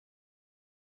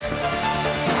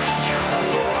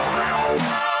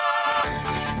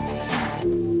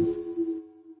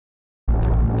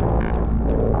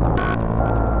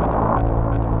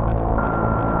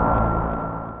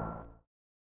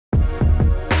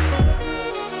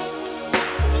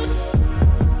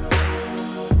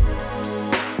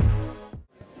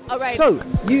right. So,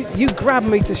 you grabbed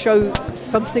me to show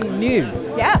something new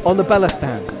on the Bela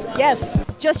stand. Yes.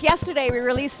 Just yesterday, we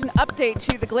released an update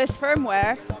to the Gliss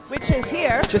firmware, which is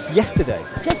here. Just yesterday?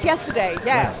 Just yesterday,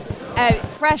 yeah.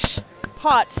 Fresh,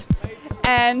 hot.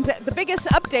 And the biggest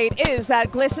update is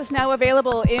that Gliss is now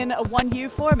available in a 1U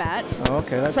format. Oh,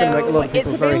 okay, that's going to make a lot of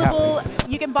people very happy. It's available,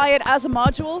 you can buy it as a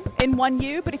module in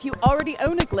 1U, but if you already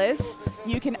own a Gliss,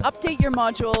 you can update your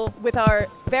module with our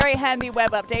very handy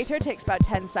web updater. It takes about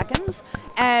 10 seconds.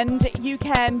 And you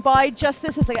can buy just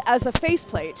this as a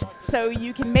faceplate. So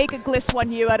you can make a Gliss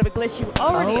 1U out of a Gliss you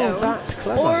already own. That's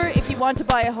clever. Or if you want to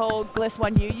buy a whole Gliss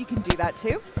 1U, you can do that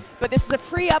too. But this is a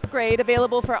free upgrade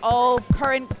available for all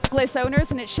current Gliss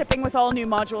owners, and it's shipping with all new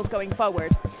modules going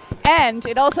forward. And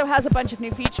it also has a bunch of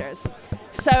new features.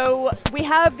 So we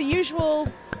have the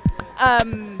usual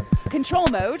control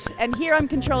mode, and here I'm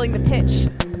controlling the pitch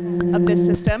of this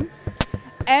system.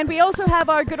 And we also have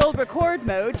our good old record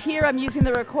mode. Here I'm using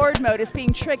the record mode as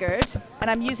being triggered,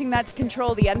 and I'm using that to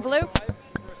control the envelope.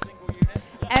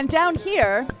 And down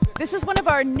here, this is one of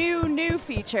our new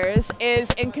features, is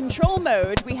in control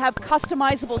mode, we have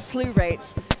customizable slew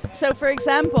rates. So for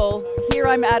example, here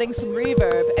I'm adding some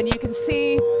reverb, and you can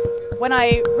see when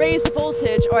I raise the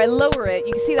voltage or I lower it,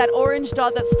 you can see that orange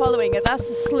dot that's following it, that's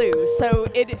the slew. So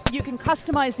you can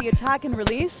customize the attack and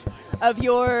release of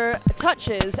your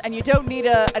touches, and you don't need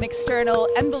an external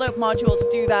envelope module to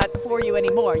do that for you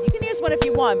anymore. You can use one if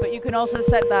you want, but you can also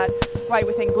set that right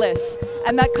within Gliss.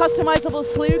 And that customizable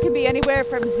slew can be anywhere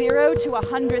from 0 to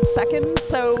 100 seconds,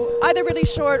 so either really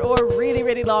short or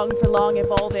really long for long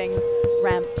evolving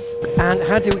ramps. And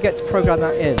how do we get to program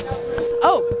that in?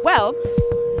 Oh, well,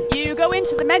 you go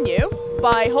into the menu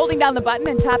by holding down the button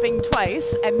and tapping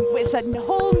twice, and it's a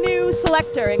whole new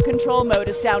selector in control mode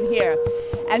is down here.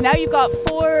 And now you've got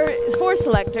four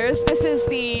selectors. This is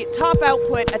the top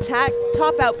output attack,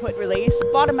 top output release,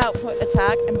 bottom output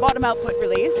attack, and bottom output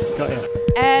release. Got you.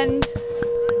 And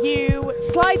you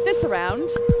slide this around.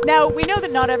 Now, we know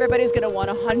that not everybody's going to want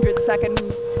a 100-second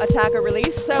attack or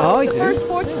release, so the first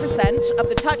 40% of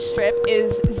the touch strip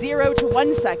is 0 to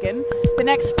 1 second, the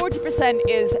next 40%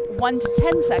 is 1 to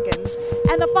 10 seconds,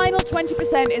 and the final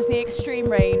 20% is the extreme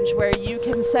range, where you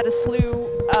can set a slew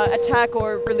attack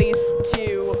or release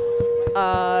to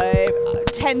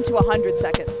 10 to 100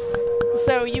 seconds.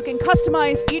 So you can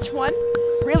customize each one,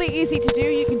 really easy to do.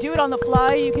 You can do it on the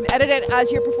fly, you can edit it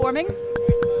as you're performing,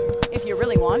 if you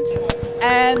really want.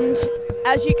 And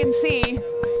as you can see,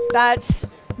 that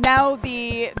now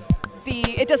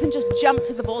it doesn't just jump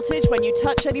to the voltage when you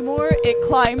touch anymore, it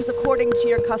climbs according to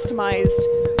your customized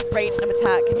rate of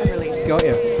attack and release. Got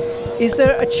you. Is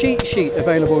there a cheat sheet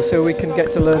available so we can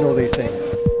get to learn all these things?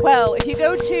 Well, if you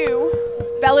go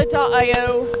to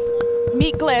bela.io,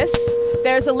 meet Gliss,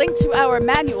 there's a link to our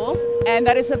manual, and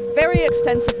that is a very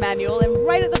extensive manual, and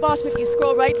right at the bottom, if you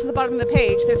scroll right to the bottom of the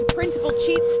page, there's a printable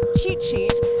cheat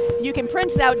sheet. You can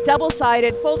print it out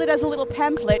double-sided, fold it as a little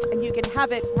pamphlet, and you can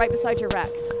have it right beside your rack.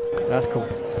 That's cool.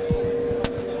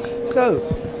 So,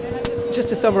 just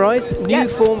to summarize, new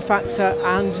form factor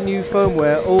and new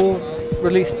firmware all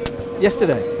released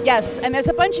yesterday. Yes, and there's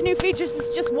a bunch of new features. It's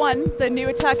just one, the new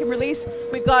attack and release.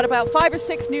 We've got about 5 or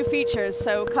 6 new features,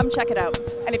 so come check it out.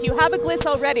 And if you have a Gliss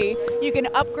already, you can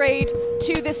upgrade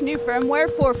to this new firmware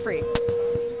for free.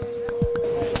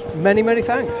 Many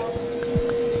thanks.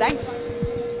 Thanks.